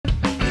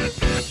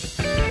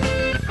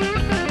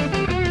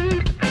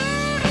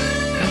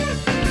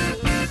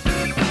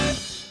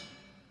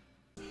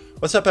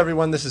What's up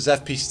everyone, this is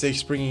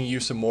FP6 bringing you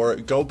some more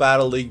Go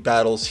Battle League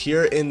battles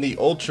here in the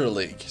Ultra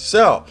League.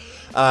 So,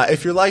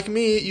 if you're like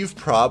me, you've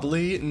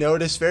probably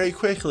noticed very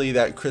quickly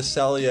that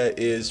Cresselia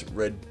is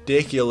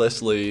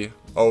ridiculously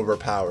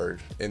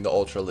overpowered in the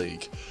Ultra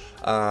League.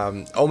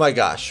 Oh my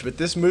gosh, with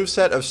this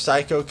moveset of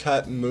Psycho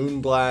Cut,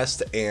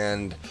 Moonblast,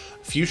 and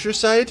Future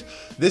Sight,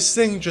 this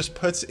thing just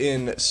puts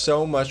in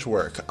so much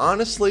work.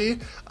 Honestly,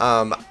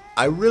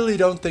 I really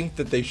don't think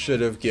that they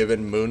should have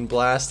given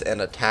Moonblast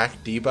an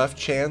attack debuff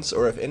chance,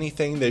 or if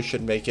anything, they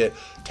should make it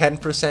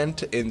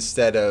 10%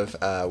 instead of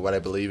what I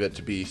believe it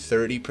to be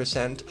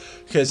 30%,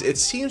 because it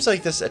seems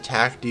like this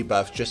attack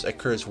debuff just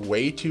occurs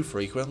way too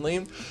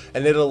frequently,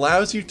 and it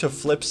allows you to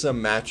flip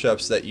some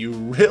matchups that you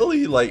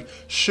really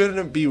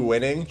shouldn't be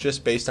winning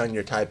just based on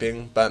your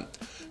typing. But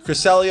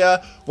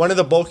Cresselia, one of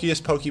the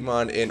bulkiest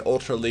Pokemon in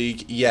Ultra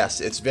League. Yes,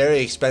 it's very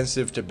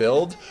expensive to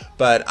build,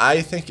 but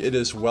I think it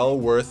is well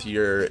worth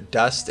your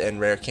dust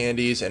and rare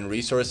candies and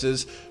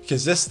resources,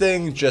 because this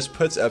thing just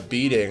puts a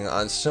beating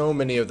on so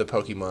many of the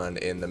Pokemon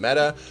in the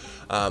meta.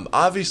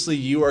 Obviously,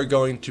 you are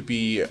going to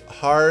be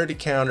hard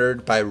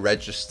countered by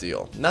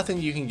Registeel. Nothing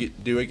you can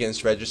do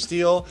against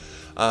Registeel.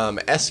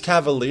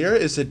 Escavalier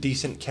is a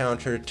decent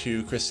counter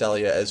to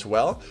Cresselia as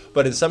well,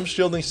 but in some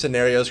shielding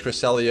scenarios,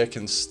 Cresselia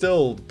can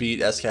still beat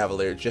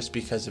Escavalier just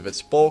because of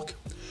its bulk.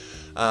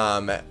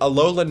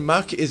 Alolan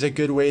Muck is a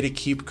good way to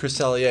keep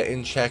Cresselia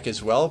in check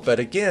as well, but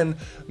again,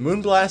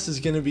 Moonblast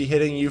is going to be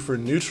hitting you for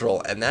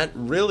neutral, and that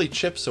really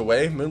chips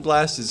away.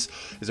 Moonblast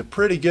is a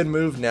pretty good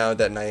move now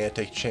that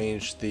Niantic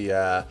changed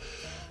the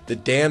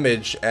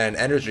damage and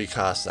energy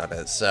cost on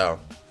it. So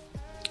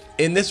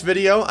in this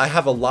video, I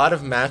have a lot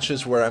of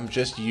matches where I'm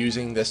just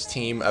using this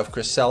team of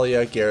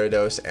Cresselia,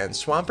 Gyarados, and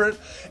Swampert,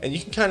 and you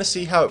can kind of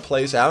see how it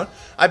plays out.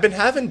 I've been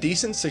having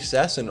decent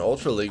success in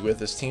Ultra League with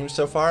this team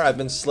so far. I've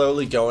been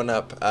slowly going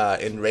up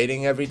in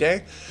rating every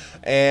day,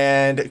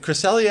 and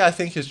Cresselia I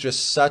think is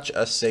just such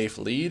a safe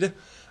lead.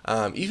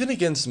 Even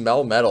against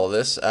Melmetal,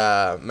 this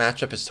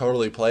matchup is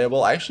totally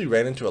playable. I actually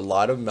ran into a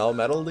lot of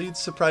Melmetal leads,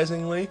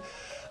 surprisingly.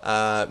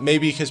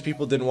 Maybe because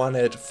people didn't want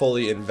to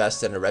fully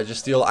invest in a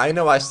Registeel. I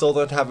know I still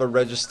don't have a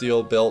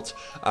Registeel built,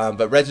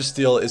 but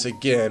Registeel is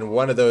again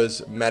one of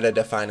those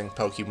meta-defining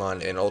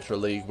Pokemon in Ultra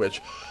League,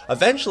 which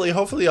eventually,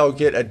 hopefully I'll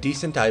get a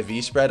decent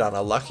IV spread on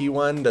a lucky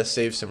one to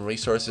save some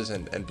resources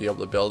and be able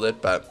to build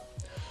it. But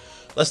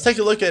let's take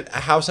a look at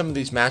how some of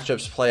these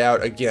matchups play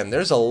out. Again,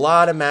 there's a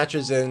lot of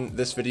matches in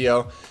this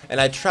video,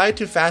 and I tried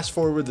to fast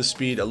forward the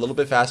speed a little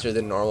bit faster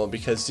than normal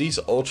because these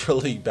Ultra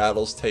League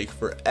battles take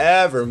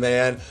forever,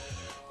 man.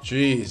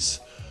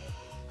 Jeez.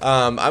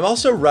 I'm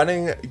also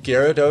running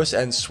Gyarados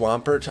and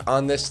Swampert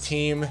on this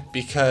team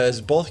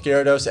because both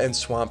Gyarados and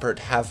Swampert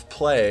have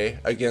play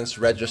against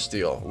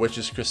Registeel, which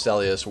is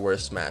Cresselia's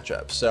worst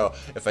matchup. So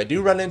if I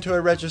do run into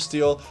a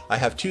Registeel, I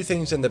have two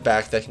things in the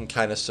back that can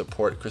kind of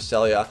support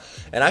Cresselia.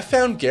 And I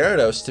found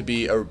Gyarados to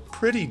be a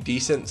pretty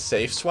decent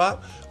safe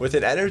swap with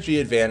an energy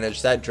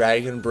advantage. That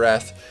Dragon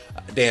Breath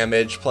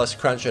damage plus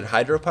Crunch and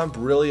Hydro Pump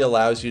really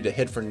allows you to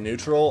hit for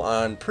neutral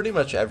on pretty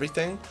much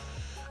everything.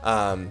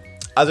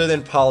 Other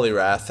than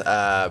Poliwrath,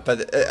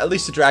 but at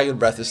least the Dragon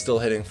Breath is still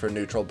hitting for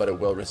neutral, but it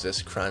will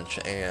resist Crunch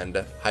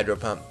and Hydro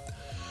Pump.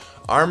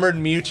 Armored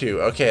Mewtwo.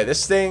 Okay,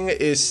 this thing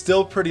is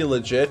still pretty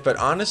legit, but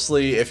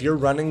honestly, if you're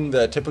running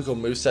the typical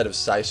moveset of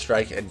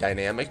Psystrike and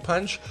Dynamic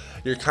Punch,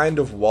 you're kind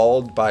of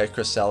walled by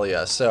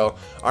Cresselia. So,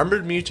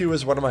 Armored Mewtwo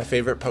is one of my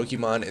favorite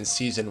Pokemon in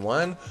Season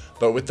 1,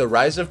 but with the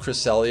rise of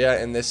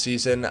Cresselia in this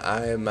season,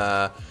 I'm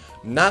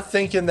not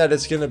thinking that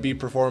it's going to be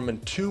performing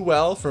too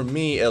well, for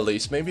me at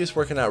least. Maybe it's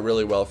working out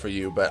really well for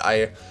you, but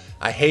I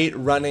hate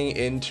running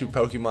into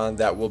Pokemon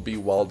that will be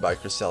walled by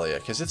Cresselia,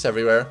 because it's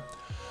everywhere.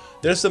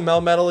 There's the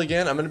Melmetal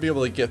again. I'm going to be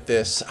able to get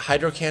this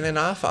Hydro Cannon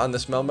off on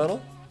this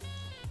Melmetal.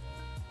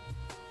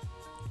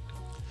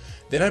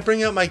 Then I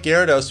bring out my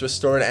Gyarados with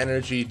stored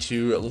energy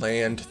to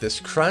land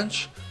this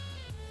Crunch,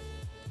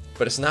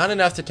 but it's not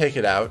enough to take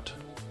it out.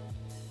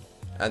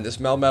 And this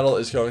Melmetal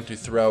is going to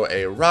throw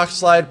a Rock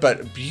Slide,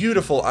 but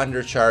beautiful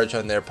undercharge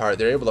on their part.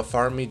 They're able to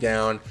farm me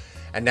down,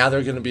 and now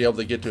they're going to be able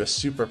to get to a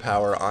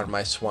superpower on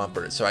my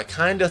Swampert. So I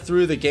kind of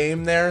threw the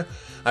game there.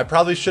 I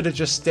probably should have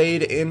just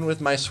stayed in with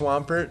my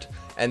Swampert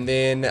and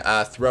then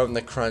thrown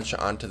the Crunch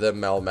onto the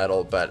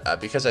Melmetal, but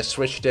because I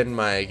switched in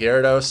my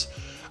Gyarados,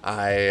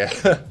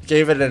 I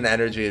gave it an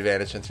energy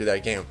advantage and threw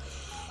that game.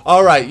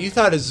 Alright, you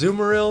thought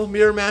Azumarill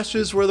mirror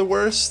matches were the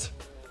worst?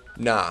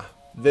 Nah.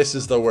 This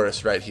is the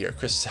worst right here.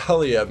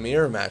 Cresselia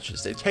mirror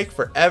matches. They take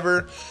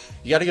forever.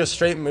 You got to go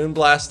straight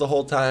Moonblast the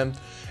whole time.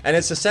 And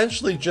it's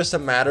essentially just a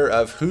matter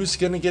of who's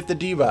going to get the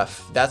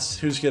debuff. That's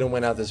who's going to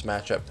win out this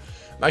matchup.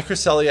 My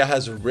Cresselia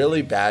has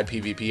really bad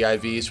PvP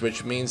IVs,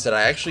 which means that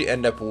I actually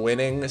end up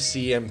winning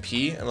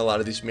CMP in a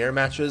lot of these mirror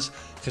matches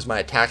because my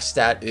attack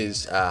stat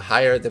is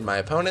higher than my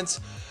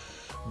opponent's.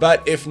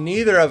 But if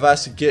neither of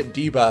us get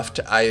debuffed,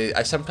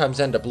 I sometimes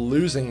end up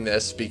losing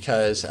this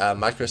because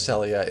my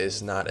Cresselia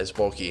is not as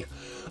bulky.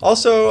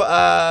 Also,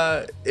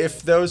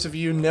 if those of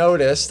you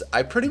noticed,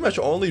 I pretty much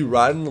only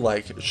run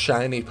like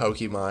shiny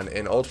Pokemon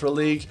in Ultra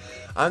League.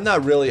 I'm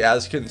not really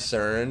as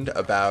concerned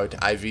about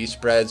IV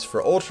spreads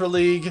for Ultra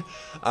League.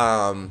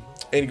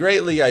 In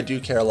Great League, I do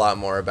care a lot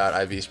more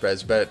about IV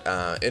spreads, but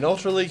in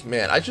Ultra League,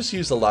 man, I just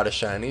use a lot of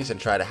shinies and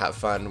try to have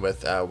fun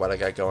with what I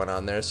got going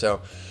on there.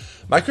 So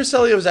my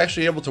Cresselia was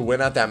actually able to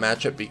win out that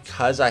matchup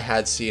because I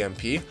had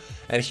CMP.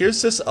 And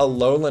here's this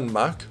Alolan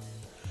Muck.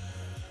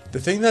 The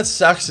thing that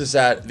sucks is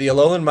that the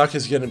Alolan Muck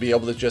is going to be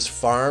able to just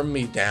farm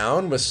me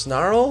down with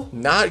Snarl.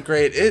 Not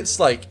great. It's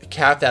like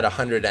capped at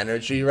 100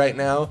 energy right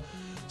now.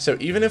 So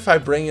even if I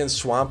bring in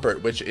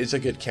Swampert, which is a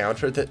good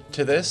counter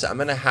to this, I'm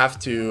going to have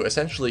to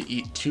essentially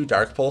eat 2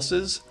 Dark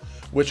Pulses,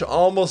 which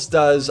almost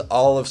does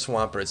all of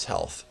Swampert's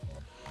health.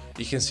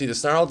 You can see the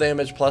Snarl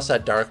damage plus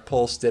that Dark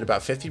Pulse did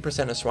about 50%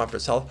 of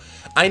Swampert's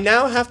health. I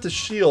now have to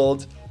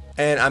shield,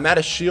 and I'm at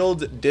a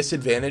shield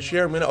disadvantage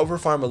here. I'm going to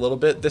overfarm a little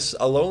bit. This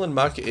Alolan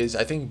Muck is,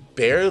 I think,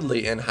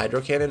 barely in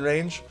Hydro Cannon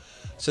range,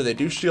 so they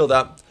do shield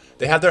up.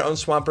 They have their own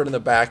Swampert in the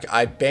back.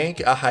 I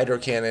bank a Hydro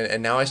Cannon,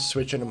 and now I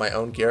switch into my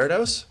own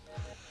Gyarados.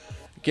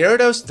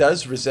 Gyarados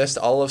does resist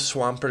all of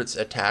Swampert's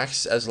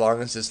attacks as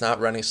long as it's not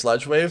running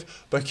Sludge Wave,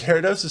 but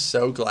Gyarados is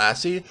so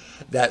glassy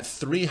that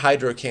 3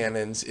 Hydro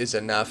Cannons is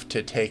enough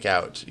to take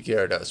out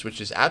Gyarados,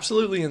 which is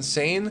absolutely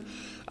insane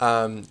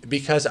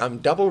because I'm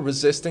double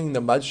resisting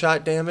the Mud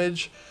Shot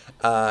damage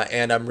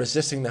and I'm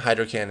resisting the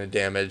Hydro Cannon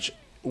damage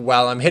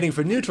while I'm hitting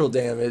for neutral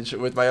damage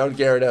with my own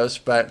Gyarados,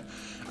 but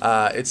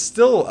it's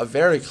still a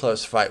very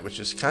close fight, which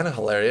is kind of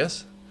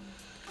hilarious.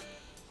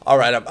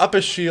 Alright, I'm up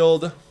a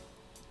shield.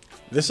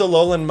 This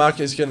Alolan Muck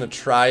is going to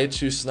try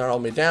to snarl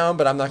me down,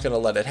 but I'm not going to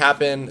let it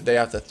happen. They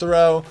have to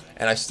throw,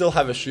 and I still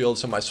have a shield,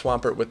 so my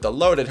Swampert with the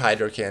loaded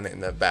Hydro Cannon in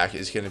the back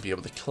is going to be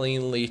able to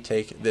cleanly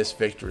take this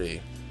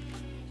victory.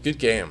 Good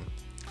game.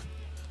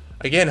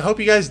 Again, hope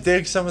you guys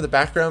dig some of the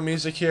background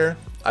music here.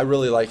 I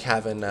really like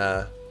having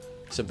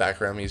some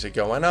background music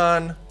going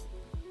on.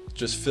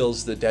 Just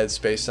fills the dead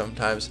space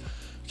sometimes.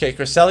 Okay,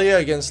 Cresselia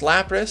against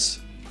Lapras.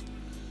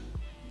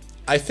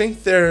 I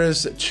think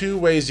there's 2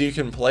 ways you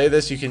can play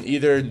this. You can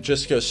either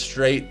just go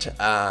straight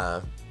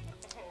Moonblast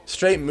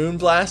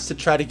to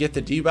try to get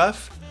the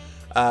debuff,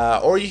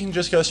 or you can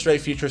just go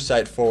straight Future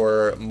Sight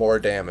for more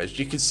damage.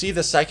 You can see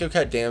the Psycho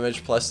Cut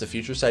damage plus the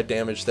Future Sight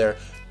damage there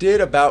did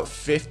about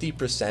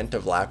 50%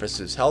 of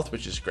Lapras's health,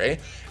 which is great.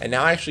 And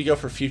now I actually go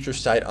for Future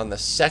Sight on the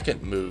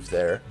second move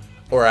there,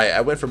 or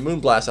I went for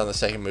Moonblast on the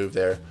second move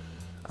there.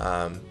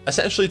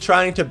 Essentially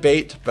trying to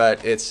bait,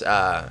 but it's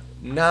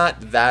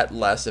not that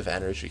less of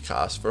energy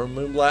cost for a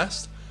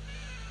Moonblast.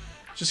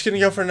 Just gonna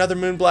go for another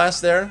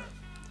Moonblast there.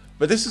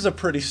 But this is a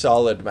pretty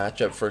solid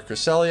matchup for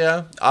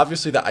Cresselia.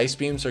 Obviously the Ice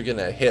Beams are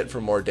gonna hit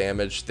for more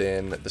damage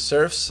than the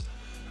Surfs.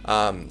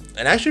 And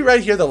actually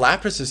right here the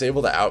Lapras is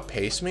able to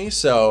outpace me,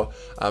 so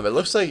it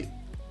looks like,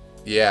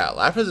 yeah,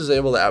 Lapras is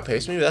able to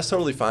outpace me, but that's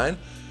totally fine.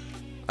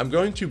 I'm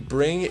going to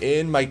bring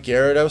in my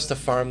Gyarados to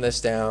farm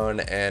this down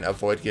and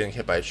avoid getting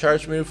hit by a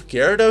charge move.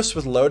 Gyarados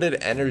with loaded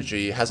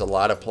energy has a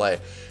lot of play.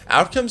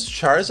 Out comes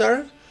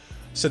Charizard.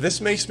 So this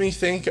makes me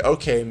think,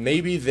 okay,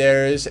 maybe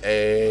there's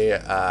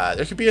a,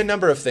 there could be a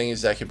number of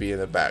things that could be in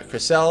the back.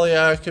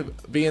 Cresselia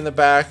could be in the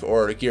back,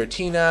 or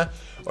Giratina,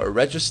 or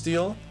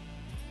Registeel.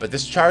 But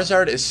this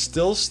Charizard is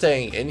still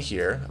staying in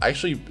here. I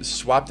actually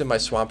swapped in my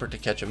Swampert to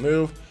catch a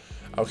move.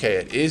 Okay,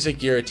 it is a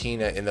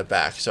Giratina in the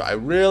back, so I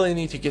really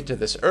need to get to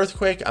this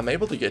Earthquake. I'm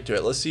able to get to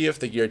it. Let's see if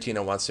the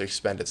Giratina wants to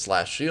expend its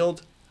last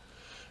shield.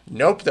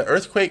 Nope, the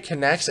Earthquake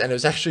connects, and it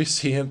was actually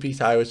CMP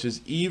tie, which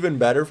is even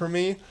better for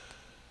me.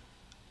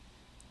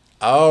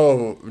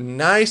 Oh,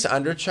 nice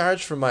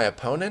undercharge from my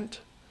opponent.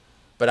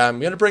 But I'm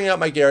going to bring out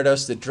my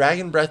Gyarados. The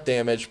Dragon Breath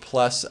damage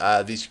plus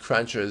these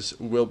crunches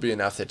will be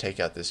enough to take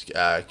out this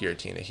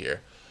Giratina here.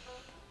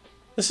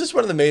 This is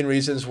one of the main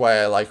reasons why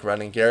I like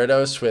running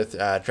Gyarados with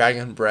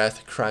Dragon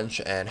Breath,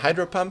 Crunch, and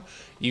Hydro Pump.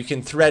 You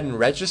can threaten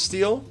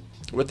Registeel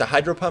with the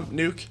Hydro Pump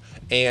nuke,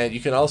 and you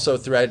can also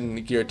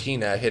threaten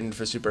Giratina hidden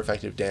for super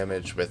effective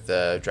damage with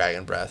the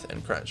Dragon Breath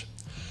and Crunch.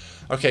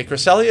 Okay,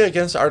 Cresselia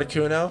against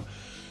Articuno.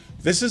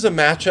 This is a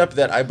matchup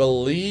that I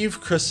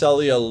believe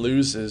Cresselia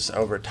loses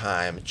over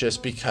time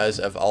just because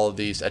of all of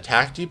these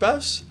attack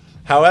debuffs.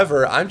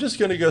 However, I'm just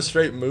going to go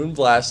straight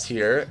Moonblast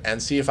here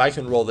and see if I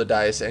can roll the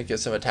dice and get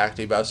some attack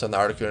debuffs on the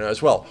Articuno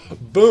as well.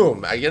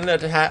 Boom! I get an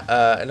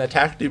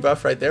attack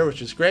debuff right there,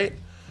 which is great.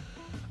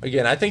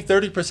 Again, I think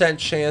 30%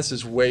 chance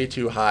is way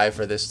too high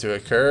for this to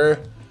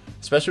occur,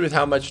 especially with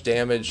how much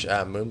damage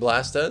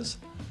Moonblast does.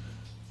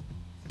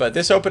 But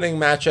this opening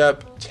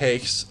matchup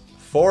takes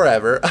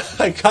forever.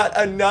 I got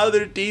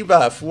another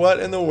debuff. What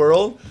in the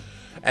world?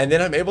 And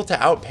then I'm able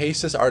to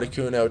outpace this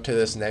Articuno to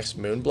this next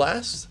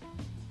Moonblast,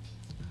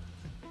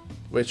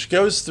 which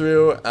goes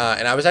through,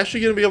 and I was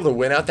actually going to be able to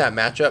win out that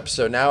matchup,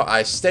 so now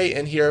I stay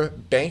in here,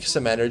 bank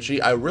some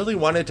energy. I really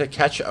wanted to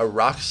catch a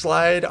Rock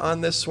Slide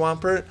on this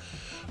Swampert,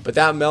 But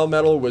that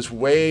Melmetal was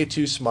way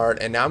too smart,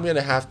 and now I'm going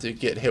to have to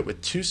get hit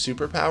with 2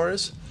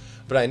 superpowers.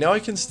 But I know I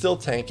can still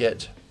tank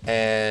it,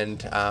 and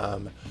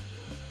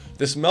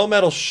this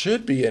Melmetal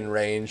should be in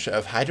range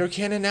of Hydro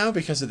Cannon now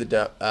because of the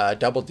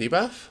double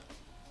debuff.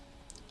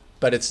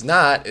 But it's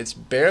not. It's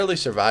barely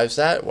survives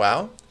that.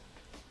 Wow.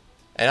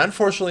 And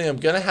unfortunately, I'm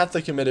going to have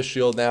to commit a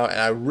shield now, and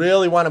I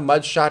really want to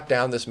mud shot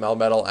down this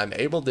Melmetal. I'm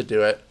able to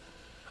do it.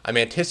 I'm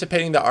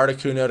anticipating the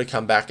Articuno to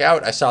come back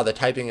out. I saw the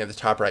typing in the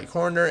top right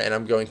corner, and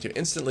I'm going to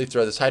instantly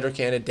throw this Hydro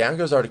Cannon. Down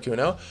goes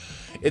Articuno.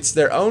 It's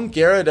their own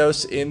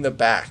Gyarados in the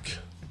back.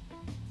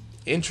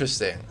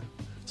 Interesting.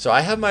 So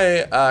I have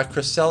my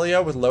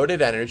Cresselia with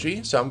loaded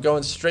energy, so I'm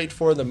going straight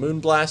for the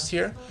Moonblast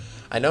here.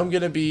 I know I'm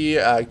going to be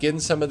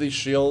getting some of these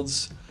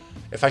shields.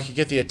 If I could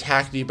get the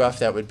attack debuff,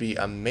 that would be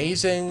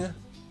amazing.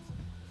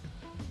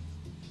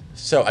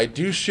 So I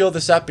do shield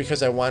this up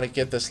because I want to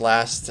get this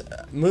last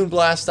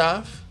Moonblast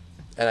off.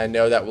 And I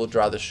know that will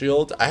draw the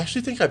shield. I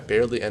actually think I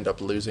barely end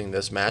up losing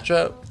this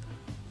matchup,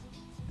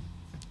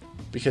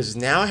 because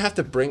now I have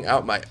to bring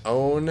out my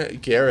own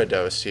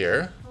Gyarados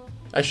here.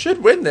 I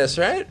should win this,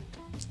 right?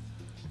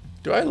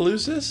 Do I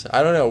lose this?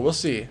 I don't know. We'll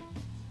see.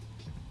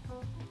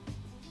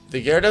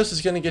 The Gyarados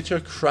is going to get you a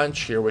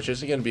crunch here, which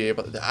isn't going to be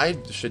able to... I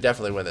should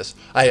definitely win this.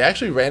 I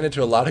actually ran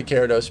into a lot of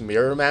Gyarados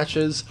mirror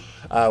matches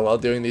while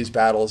doing these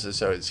battles, and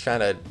so it's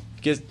kind of...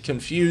 get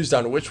confused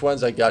on which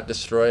ones I got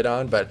destroyed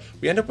on, but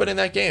we end up winning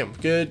that game.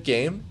 Good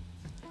game.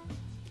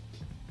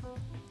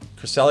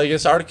 Cresselia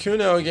against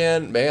Articuno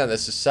again. Man,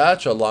 this is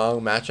such a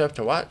long matchup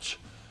to watch.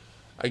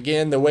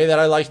 Again, the way that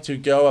I like to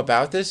go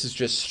about this is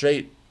just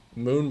straight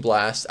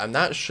Moonblast. I'm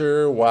not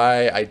sure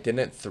why I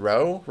didn't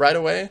throw right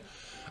away.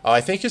 Oh,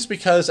 I think it's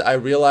because I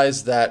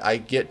realized that I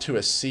get to a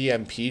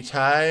CMP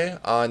tie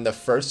on the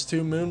first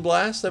 2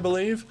 Moonblast, I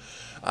believe.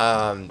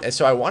 And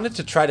so I wanted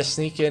to try to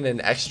sneak in an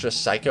extra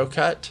Psycho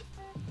Cut.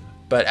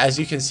 But as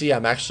you can see,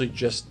 I'm actually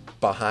just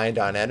behind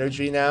on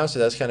energy now, so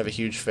that's kind of a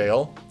huge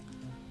fail.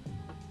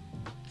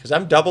 Because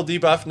I'm double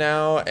debuffed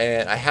now,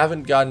 and I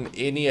haven't gotten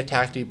any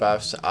attack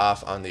debuffs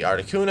off on the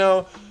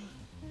Articuno.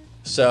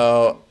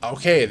 So,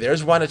 okay,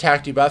 there's one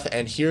attack debuff,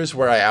 and here's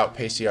where I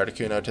outpace the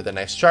Articuno to the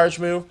next charge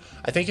move.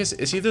 I think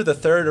it's either the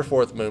 3rd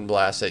or 4th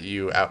Moonblast that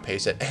you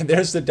outpace it, and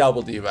there's the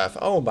double debuff.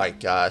 Oh my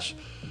gosh.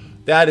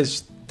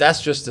 That's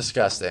just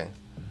disgusting.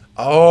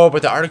 Oh,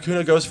 but the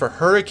Articuno goes for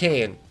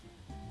Hurricane.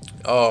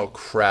 Oh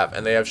crap,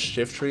 and they have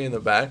Shiftry in the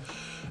back.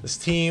 This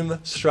team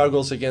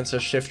struggles against a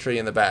Shiftry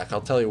in the back,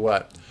 I'll tell you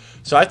what.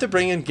 So I have to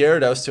bring in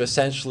Gyarados to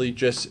essentially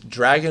just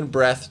Dragon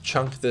Breath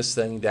chunk this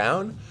thing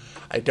down.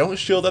 I don't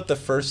shield up the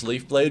first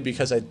Leaf Blade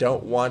because I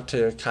don't want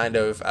to kind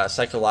of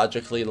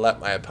psychologically let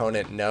my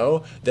opponent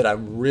know that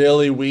I'm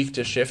really weak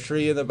to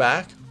Shiftry in the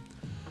back.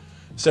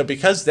 So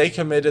because they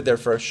committed their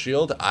first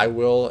shield, I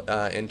will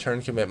in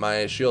turn commit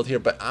my shield here,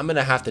 but I'm going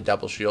to have to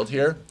double shield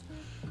here.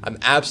 I'm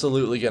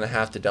absolutely going to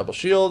have to double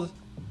shield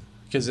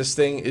because this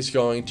thing is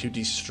going to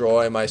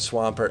destroy my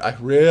Swampert. I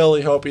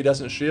really hope he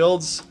doesn't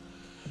shields.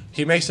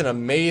 He makes an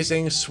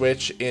amazing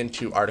switch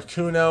into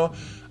Articuno.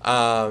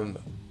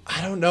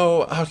 I don't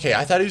know. Okay,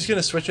 I thought he was going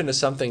to switch into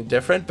something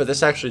different, but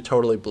this actually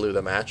totally blew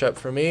the matchup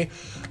for me.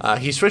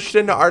 He switched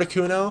into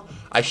Articuno.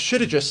 I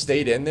should have just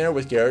stayed in there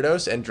with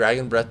Gyarados and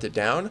Dragon Breathed it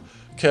down.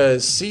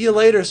 Because see you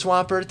later,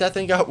 Swampert. That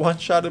thing got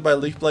one-shotted by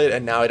Leaf Blade,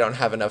 and now I don't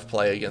have enough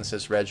play against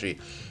this Reggie.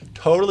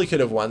 Totally could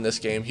have won this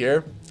game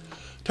here.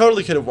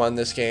 Totally could have won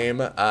this game,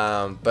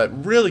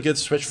 but really good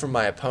switch from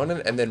my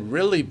opponent, and then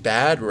really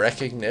bad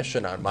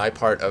recognition on my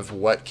part of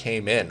what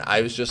came in.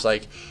 I was just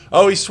like,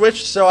 oh, he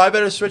switched, so I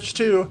better switch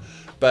too.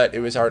 But it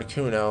was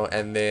Articuno,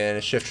 and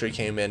then Shiftry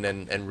came in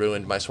and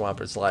ruined my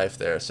Swampert's life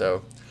there.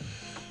 So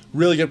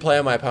really good play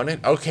on my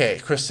opponent. Okay,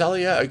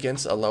 Cresselia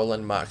against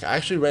Alolan Muck. I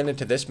actually ran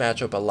into this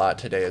matchup a lot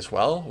today as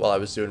well while I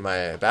was doing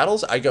my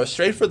battles. I go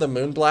straight for the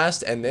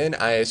Moonblast, and then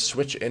I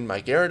switch in my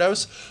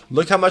Gyarados.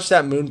 Look how much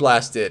that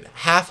Moonblast did.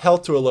 Half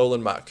health to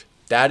Alolan Muck.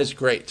 That is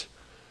great.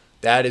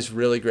 That is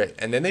really great.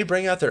 And then they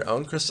bring out their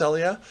own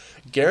Cresselia.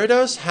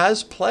 Gyarados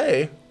has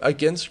play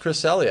against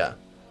Cresselia.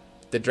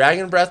 The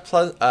Dragon Breath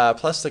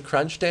plus the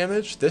crunch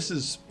damage, this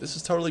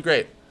is totally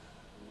great.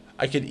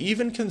 I could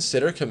even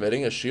consider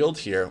committing a shield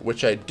here,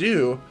 which I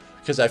do,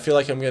 because I feel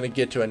like I'm going to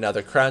get to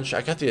another crunch.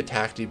 I got the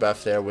attack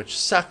debuff there, which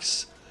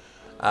sucks.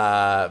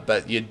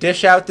 But you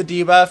dish out the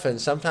debuff, and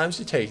sometimes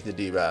you take the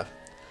debuff.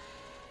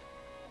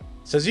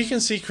 So as you can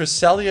see,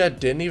 Cresselia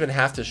didn't even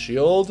have to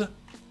shield,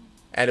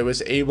 and it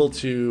was able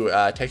to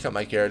take out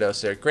my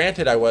Gyarados there.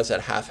 Granted, I was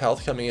at half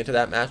health coming into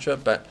that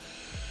matchup, but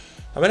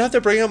I'm going to have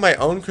to bring out my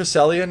own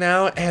Cresselia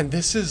now, and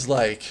this is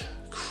like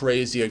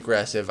crazy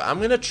aggressive. I'm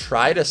going to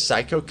try to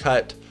Psycho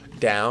Cut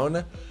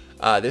down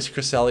this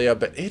Cresselia,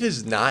 but it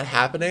is not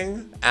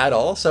happening at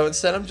all. So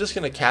instead, I'm just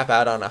going to cap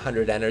out on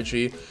 100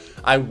 energy.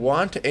 I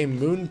want a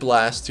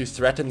Moonblast to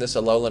threaten this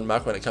Alolan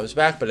Muck when it comes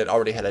back, but it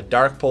already had a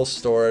Dark Pulse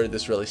stored.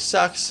 This really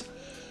sucks.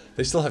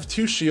 They still have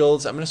 2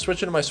 shields. I'm going to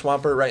switch into my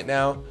Swampert right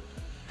now.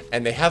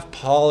 And they have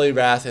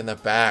Poliwrath in the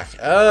back.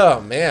 Oh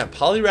man,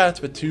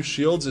 Poliwrath with 2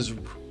 shields is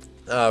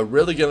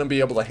really going to be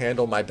able to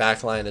handle my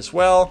backline as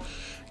well.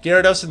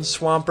 Gyarados and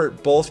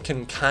Swampert both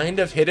can kind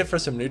of hit it for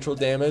some neutral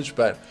damage,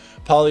 but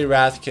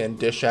Poliwrath can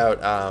dish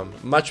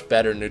out much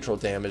better neutral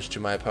damage to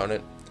my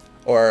opponent,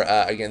 or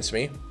against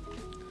me.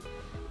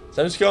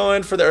 So I'm just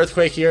going for the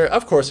Earthquake here.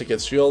 Of course it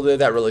gets shielded,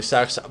 that really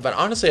sucks, but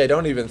honestly I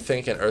don't even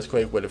think an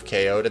Earthquake would have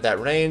KO'd at that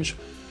range.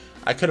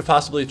 I could have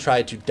possibly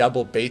tried to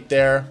double bait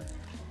there.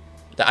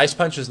 The Ice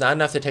Punch is not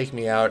enough to take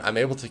me out. I'm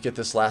able to get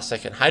this last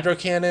second Hydro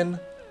Cannon.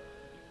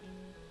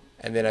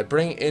 And then I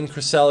bring in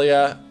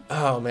Cresselia.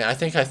 Oh man, I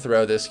think I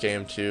throw this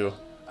game too.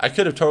 I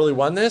could have totally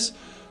won this.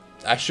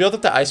 I shield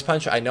up the Ice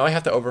Punch. I know I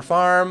have to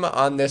overfarm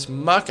on this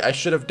Muck. I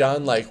should have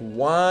done like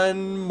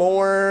one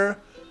or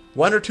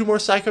two more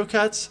Psycho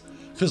Cuts.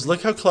 Because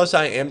look how close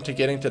I am to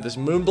getting to this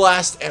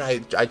Moonblast, and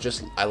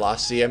I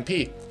lost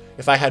CMP.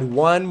 If I had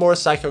one more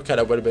Psycho Cut,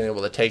 I would have been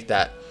able to take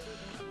that.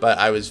 But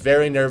I was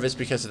very nervous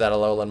because of that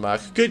Alolan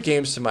Muck. Good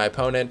games to my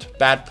opponent.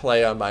 Bad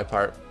play on my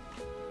part.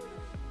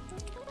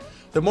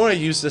 The more I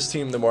use this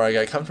team, the more I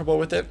get comfortable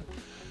with it.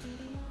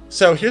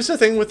 So here's the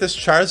thing with this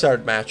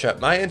Charizard matchup.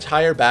 My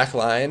entire back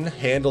line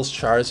handles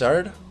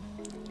Charizard.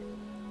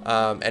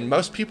 And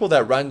most people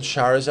that run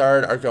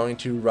Charizard are going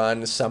to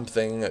run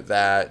something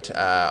that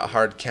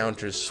hard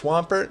counters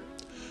Swampert.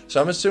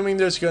 So I'm assuming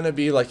there's going to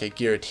be like a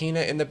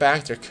Giratina in the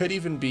back. There could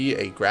even be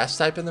a Grass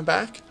type in the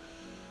back.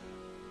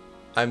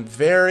 I'm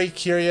very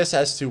curious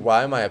as to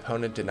why my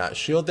opponent did not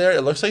shield there.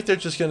 It looks like they're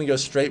just going to go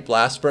straight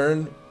Blast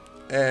Burn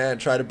and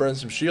try to burn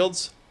some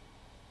shields.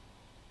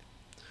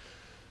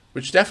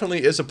 Which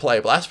definitely is a play.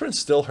 Blast Burn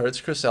still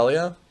hurts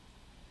Cresselia.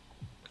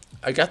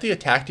 I got the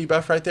attack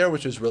debuff right there,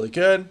 which is really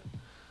good.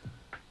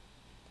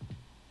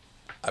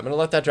 I'm going to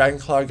let that Dragon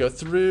Claw go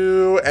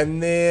through,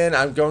 and then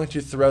I'm going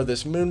to throw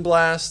this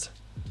Moonblast.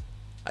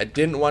 I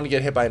didn't want to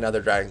get hit by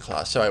another Dragon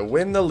Claw, so I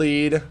win the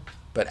lead,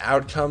 but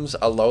out comes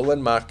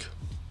Alolan Muck.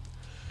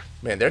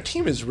 Man, their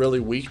team is really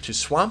weak to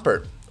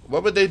Swampert.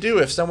 What would they do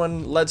if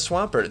someone led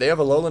Swampert? They have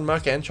Alolan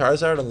Muck and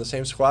Charizard on the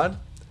same squad.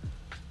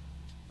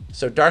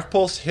 So Dark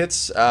Pulse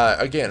hits,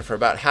 again, for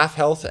about half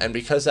health, and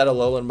because that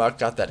Alolan Muck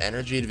got that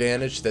energy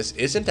advantage, this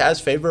isn't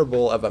as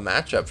favorable of a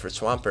matchup for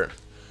Swampert.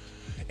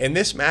 In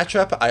this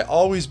matchup, I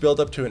always build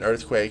up to an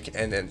Earthquake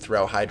and then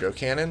throw Hydro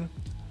Cannon.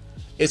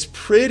 It's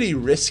pretty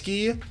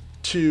risky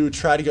to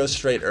try to go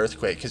straight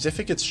Earthquake, because if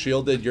it gets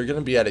shielded, you're going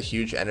to be at a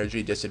huge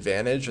energy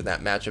disadvantage, and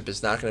that matchup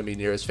is not going to be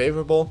near as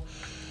favorable.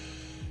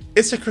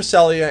 It's a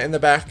Cresselia in the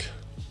back,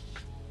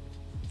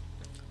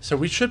 so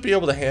we should be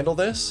able to handle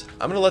this.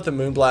 I'm going to let the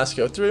Moonblast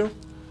go through.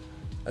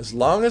 As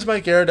long as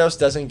my Gyarados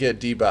doesn't get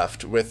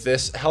debuffed with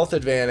this health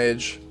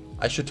advantage,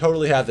 I should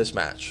totally have this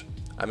match.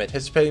 I'm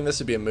anticipating this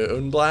to be a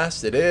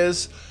Moonblast. It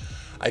is.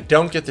 I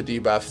don't get the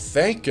debuff.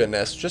 Thank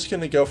goodness. Just going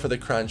to go for the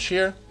Crunch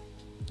here.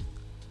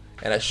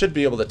 And I should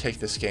be able to take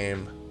this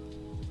game.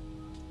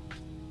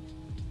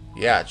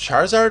 Yeah,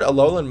 Charizard,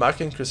 Alolan Muck,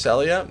 and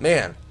Cresselia.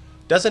 Man,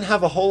 doesn't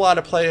have a whole lot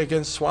of play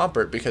against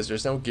Swampert because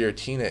there's no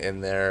Giratina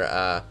in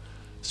there.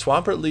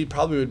 Swampert lead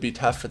probably would be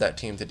tough for that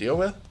team to deal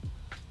with.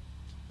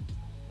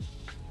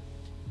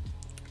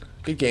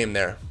 Good game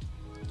there.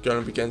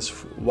 Going up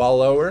against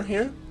Wallower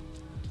here.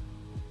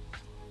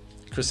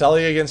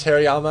 Cresselia against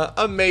Hariyama,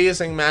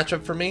 amazing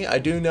matchup for me. I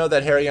do know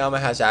that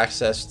Hariyama has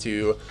access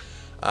to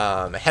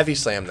Heavy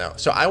Slam though.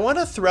 So I want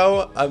to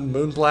throw a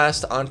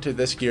Moonblast onto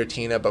this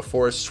Giratina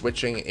before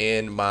switching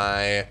in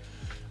my...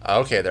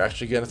 Okay, they're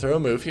actually going to throw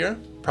a move here.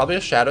 Probably a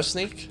Shadow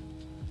Sneak.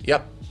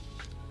 Yep.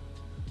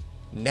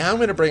 Now I'm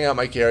going to bring out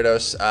my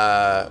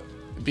Gyarados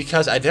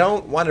because I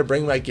don't want to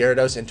bring my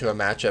Gyarados into a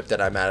matchup that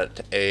I'm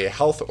at a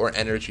health or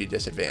energy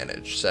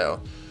disadvantage.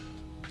 So...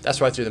 that's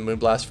why I threw the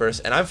Moonblast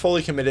first, and I'm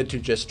fully committed to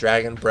just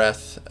Dragon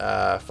Breath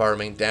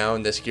farming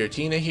down this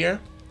Giratina here.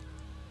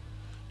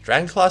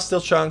 Dragon Claw still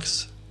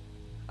chunks.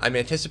 I'm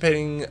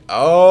anticipating...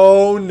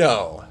 oh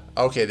no.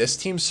 Okay, this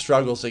team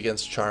struggles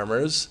against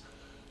Charmers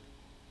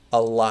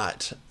a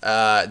lot.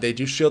 They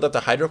do shield up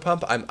the Hydro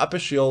Pump. I'm up a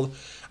shield.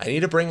 I need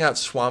to bring out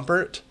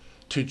Swampert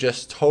to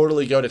just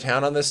totally go to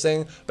town on this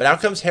thing. But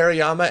out comes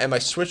Hariyama, and my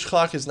switch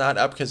clock is not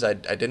up because I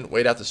didn't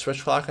wait out the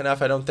switch clock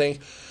enough, I don't think.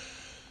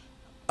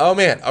 Oh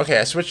man, okay,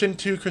 I switch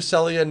into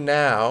Cresselia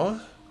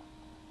now,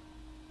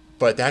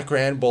 but that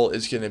Grand Bolt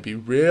is going to be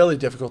really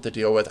difficult to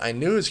deal with. I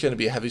knew it was going to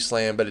be a Heavy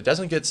Slam, but it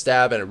doesn't get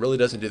stab, and it really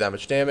doesn't do that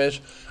much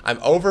damage. I'm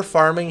over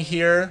farming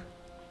here,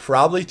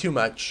 probably too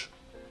much.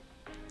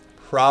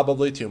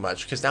 Probably too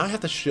much, because now I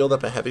have to shield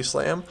up a Heavy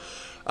Slam.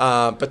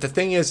 But the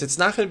thing is, it's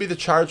not going to be the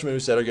charge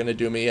moves that are going to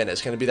do me, and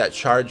it's going to be that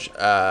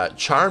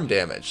charm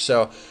damage.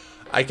 So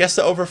I guess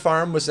the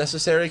overfarm was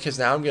necessary because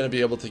now I'm going to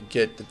be able to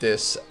get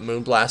this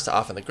Moonblast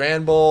off in the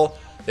Grand Bowl.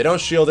 They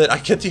don't shield it. I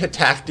get the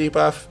attack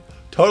debuff.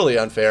 Totally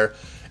unfair.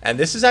 And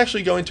this is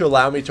actually going to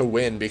allow me to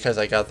win because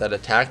I got that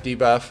attack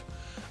debuff.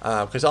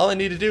 Because all I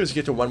need to do is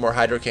get to one more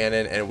Hydro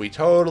Cannon and we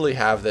totally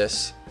have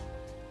this.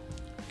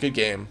 Good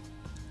game.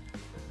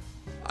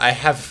 I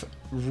have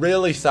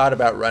really thought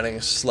about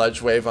running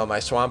Sludge Wave on my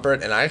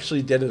Swampert, and I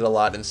actually did it a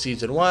lot in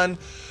Season 1.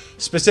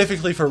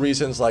 Specifically for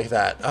reasons like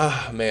that.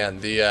 Oh man,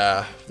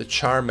 the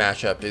charm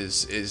matchup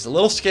is a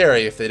little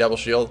scary if they double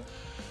shield.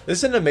 This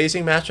is an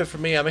amazing matchup for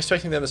me. I'm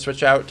expecting them to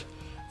switch out.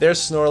 There's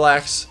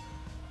Snorlax.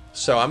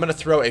 So I'm going to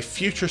throw a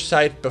Future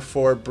Sight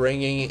before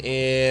bringing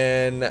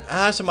in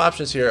some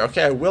options here.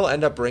 Okay, I will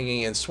end up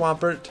bringing in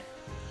Swampert,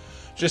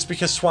 just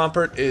because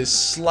Swampert is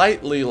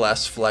slightly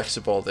less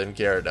flexible than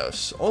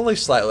Gyarados. Only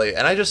slightly,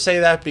 and I just say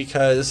that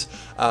because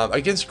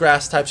against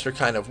grass types are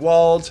kind of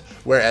walled,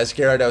 whereas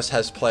Gyarados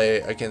has play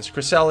against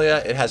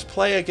Cresselia, it has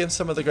play against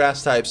some of the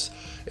grass types,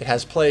 it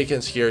has play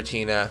against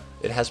Giratina,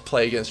 it has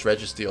play against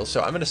Registeel,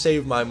 so I'm going to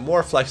save my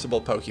more flexible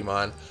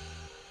Pokemon.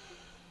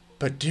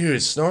 But dude,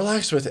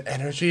 Snorlax with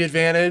energy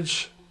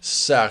advantage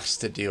sucks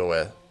to deal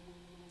with.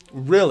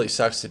 Really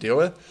sucks to deal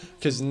with.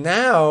 Because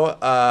now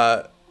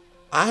I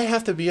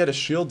have to be at a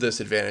shield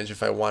disadvantage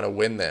if I want to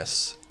win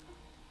this.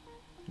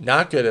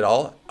 Not good at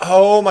all.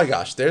 Oh my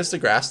gosh, there's the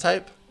grass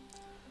type.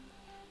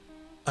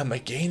 A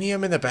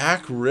Meganium in the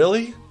back?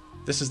 Really?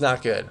 This is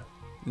not good.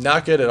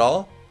 Not good at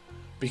all.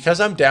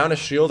 Because I'm down a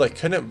shield, I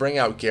couldn't bring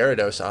out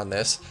Gyarados on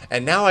this,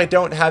 and now I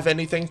don't have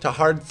anything to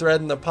hard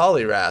threaten the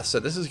Poliwrath, so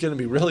this is going to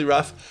be really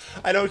rough.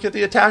 I don't get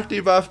the attack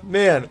debuff.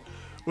 Man,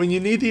 when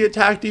you need the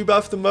attack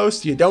debuff the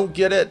most, you don't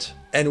get it,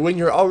 and when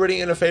you're already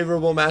in a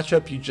favorable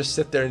matchup, you just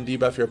sit there and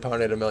debuff your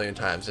opponent a million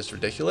times. It's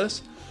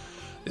ridiculous.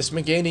 This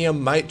Meganium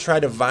might try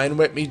to Vine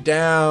Whip me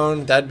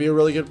down. That'd be a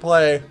really good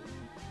play.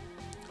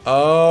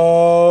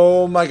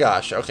 Oh my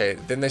gosh. Okay,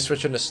 then they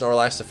switch into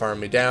Snorlax to farm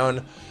me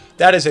down.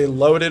 That is a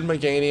loaded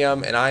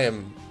Meganium, and I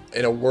am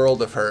in a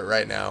world of hurt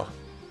right now.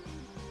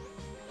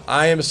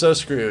 I am so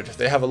screwed.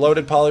 They have a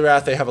loaded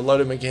Poliwrath, they have a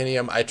loaded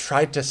Meganium. I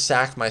tried to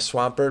sack my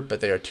Swampert, but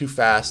they are too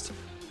fast.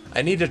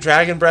 I need to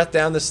Dragon Breath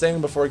down this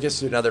thing before it gets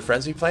to another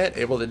Frenzy Plant,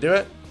 able to do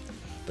it.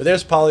 But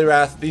there's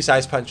Poliwrath. These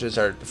Ice Punches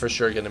are for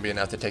sure going to be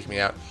enough to take me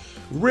out.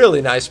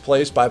 Really nice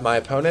plays by my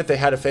opponent. They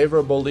had a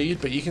favorable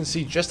lead, but you can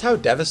see just how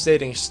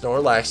devastating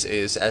Snorlax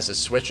is as a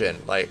switch-in.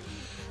 Like,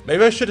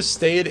 maybe I should have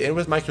stayed in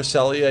with my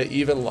Cresselia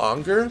even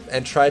longer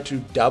and tried to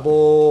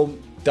double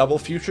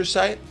Future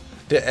Sight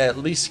to at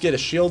least get a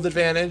shield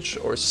advantage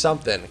or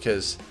something,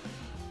 because,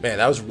 man,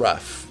 that was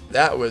rough.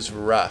 That was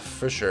rough,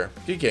 for sure.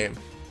 Good game.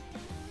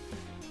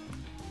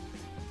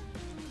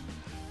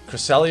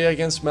 Cresselia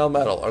against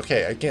Melmetal.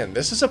 Okay, again,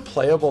 this is a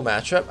playable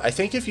matchup. I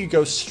think if you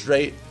go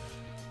straight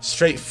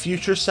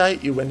Future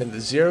Sight, you win in the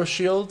zero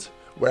shield,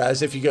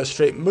 whereas if you go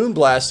straight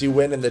Moonblast, you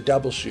win in the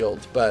double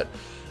shield, but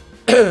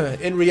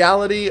in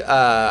reality,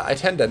 I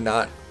tend to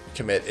not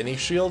commit any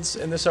shields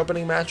in this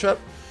opening matchup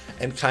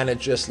and kind of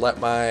just let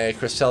my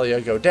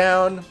Cresselia go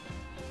down.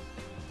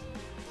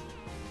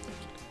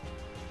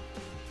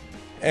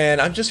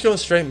 And I'm just going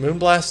straight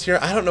Moonblast here.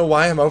 I don't know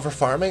why I'm over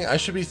farming. I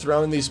should be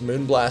throwing these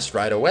Moonblast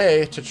right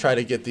away to try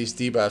to get these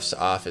debuffs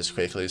off as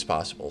quickly as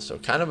possible. So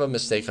kind of a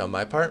mistake on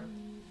my part.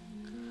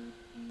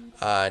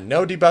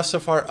 No debuff so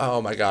far.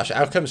 Oh my gosh,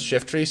 out comes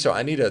Shiftry, so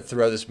I need to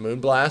throw this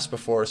Moonblast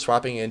before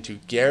swapping into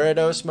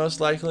Gyarados, most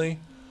likely.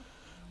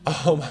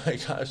 Oh my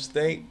gosh,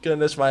 thank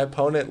goodness my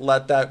opponent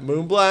let that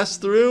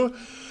Moonblast through,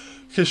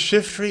 because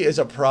Shiftry is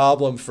a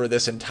problem for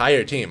this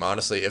entire team,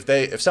 honestly.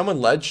 If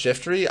someone led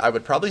Shiftry, I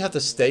would probably have to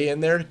stay in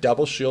there,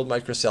 double shield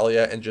my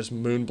Cresselia, and just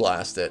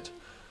Moonblast it.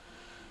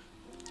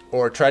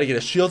 Or try to get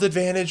a shield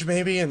advantage,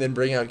 maybe, and then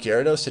bring out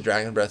Gyarados to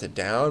Dragon Breath it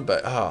down,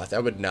 but oh,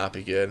 that would not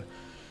be good.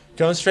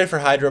 Going straight for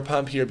Hydro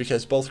Pump here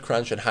because both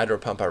Crunch and Hydro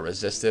Pump are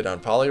resisted on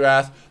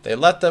Poliwrath. They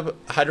let the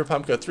Hydro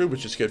Pump go through,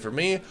 which is good for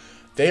me.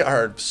 They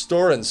are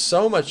storing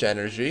so much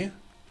energy.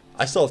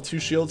 I still have 2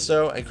 shields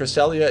though, and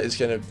Cresselia is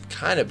going to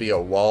kind of be a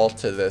wall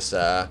to this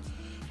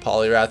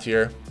Poliwrath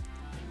here.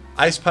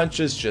 Ice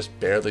Punches just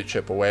barely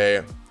chip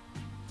away.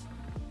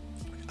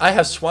 I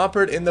have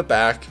Swampert in the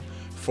back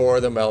for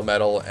the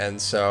Melmetal,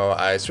 and so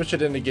I switch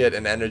it in to get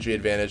an energy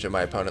advantage, and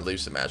my opponent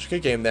leaves the match.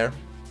 Good game there.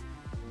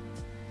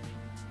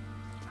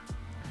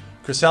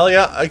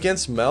 Cresselia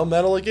against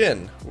Melmetal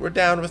again. We're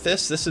down with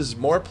this. This is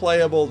more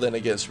playable than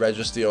against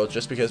Registeel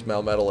just because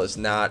Melmetal is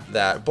not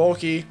that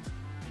bulky.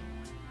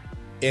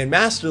 In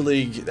Master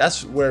League,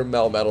 that's where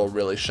Melmetal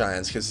really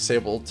shines because it's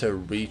able to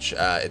reach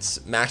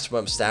its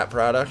maximum stat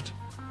product.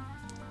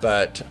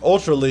 But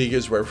Ultra League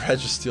is where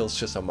Registeel's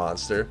just a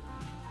monster.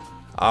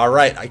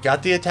 Alright, I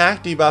got the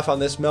attack debuff on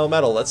this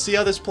Melmetal. Let's see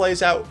how this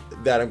plays out.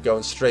 That I'm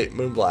going straight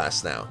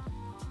Moonblast now.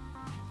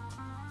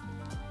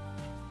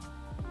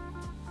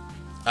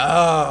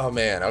 Oh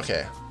man,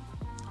 okay.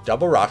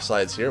 Double Rock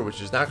Slides here,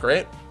 which is not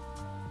great.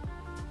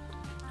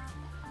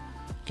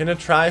 Gonna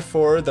try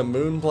for the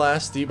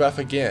Moonblast debuff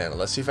again.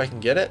 Let's see if I can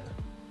get it.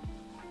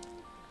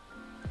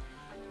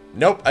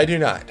 Nope, I do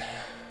not.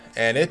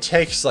 And it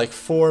takes like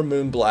 4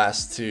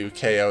 Moonblasts to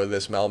KO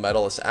this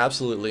Melmetal. It's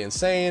absolutely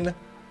insane.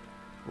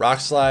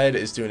 Rock Slide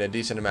is doing a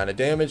decent amount of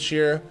damage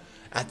here.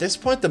 At this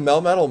point, the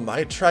Melmetal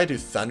might try to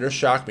Thunder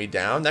Shock me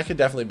down. That could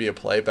definitely be a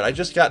play, but I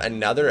just got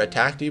another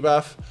attack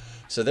debuff.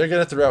 So they're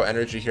going to throw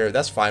energy here.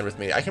 That's fine with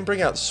me. I can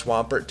bring out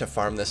Swampert to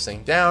farm this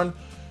thing down.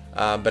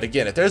 But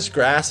again, if there's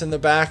grass in the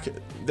back,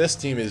 this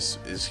team is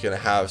going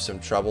to have some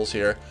troubles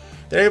here.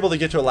 They're able to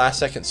get to a last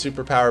second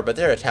superpower, but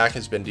their attack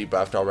has been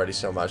debuffed already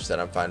so much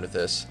that I'm fine with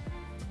this.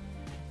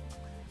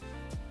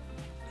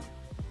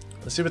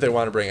 Let's see what they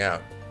want to bring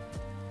out.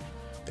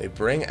 They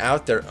bring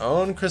out their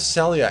own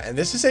Cresselia, and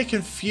this is a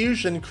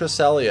Confusion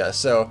Cresselia,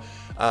 so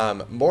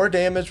more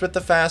damage with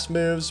the fast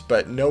moves,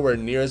 but nowhere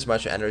near as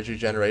much energy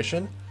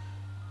generation.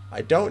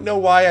 I don't know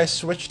why I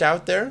switched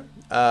out there.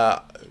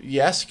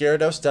 Yes,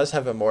 Gyarados does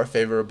have a more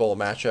favorable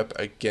matchup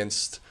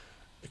against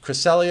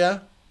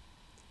Cresselia,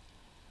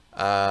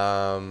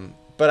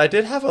 but I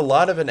did have a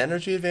lot of an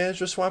energy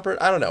advantage with Swampert.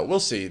 I don't know, we'll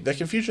see. The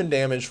Confusion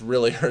damage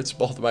really hurts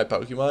both of my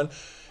Pokemon,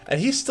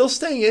 and he's still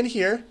staying in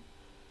here,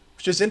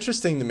 which is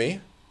interesting to me.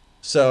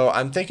 So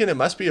I'm thinking it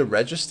must be a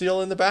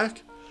Registeel in the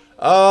back.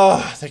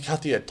 Oh, they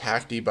got the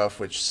attack debuff,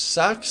 which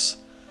sucks.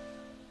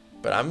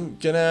 But I'm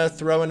going to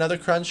throw another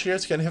Crunch here.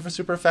 It's going to hit for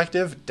super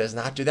effective. Does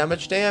not do that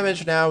much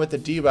damage now with the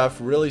debuff.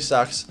 Really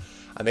sucks.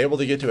 I'm able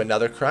to get to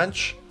another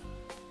Crunch.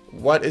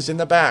 What is in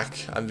the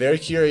back? I'm very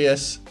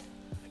curious.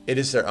 It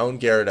is their own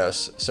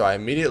Gyarados. So I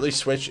immediately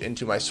switch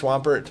into my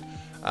Swampert.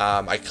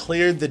 I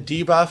cleared the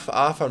debuff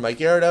off on my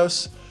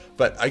Gyarados.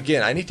 But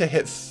again, I need to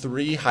hit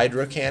 3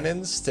 Hydro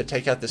Cannons to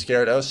take out this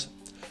Gyarados.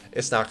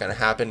 It's not going to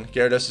happen.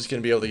 Gyarados is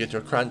going to be able to get to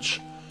a Crunch,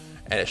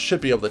 and it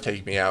should be able to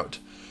take me out.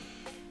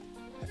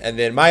 And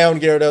then my own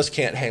Gyarados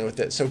can't hang with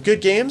it. So good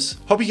games.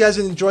 Hope you guys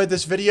enjoyed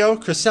this video.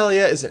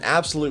 Cresselia is an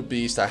absolute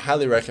beast. I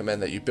highly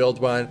recommend that you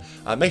build one.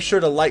 Make sure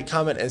to like,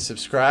 comment, and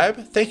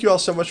subscribe. Thank you all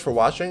so much for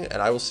watching,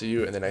 and I will see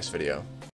you in the next video.